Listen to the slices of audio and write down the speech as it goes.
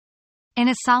In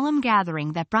a solemn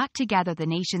gathering that brought together the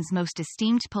nation's most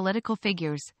esteemed political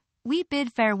figures, we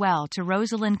bid farewell to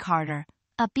Rosalynn Carter,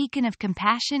 a beacon of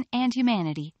compassion and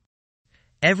humanity.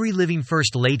 Every living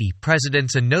First Lady,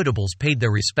 presidents, and notables paid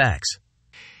their respects.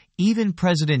 Even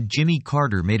President Jimmy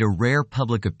Carter made a rare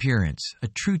public appearance, a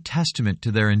true testament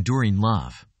to their enduring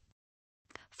love.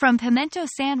 From pimento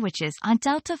sandwiches on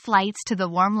Delta flights to the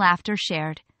warm laughter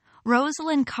shared,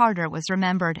 Rosalynn Carter was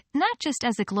remembered not just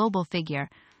as a global figure,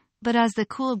 but as the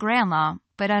cool grandma,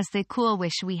 but as the cool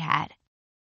wish we had.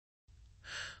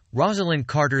 Rosalynn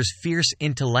Carter's fierce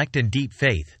intellect and deep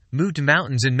faith moved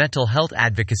mountains in mental health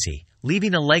advocacy,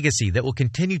 leaving a legacy that will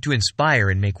continue to inspire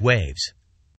and make waves.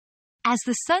 As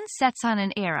the sun sets on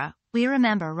an era, we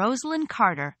remember Rosalynn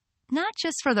Carter, not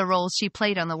just for the roles she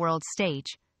played on the world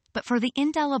stage, but for the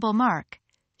indelible mark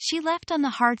she left on the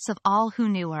hearts of all who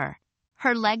knew her.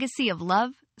 Her legacy of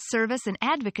love, service, and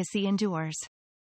advocacy endures.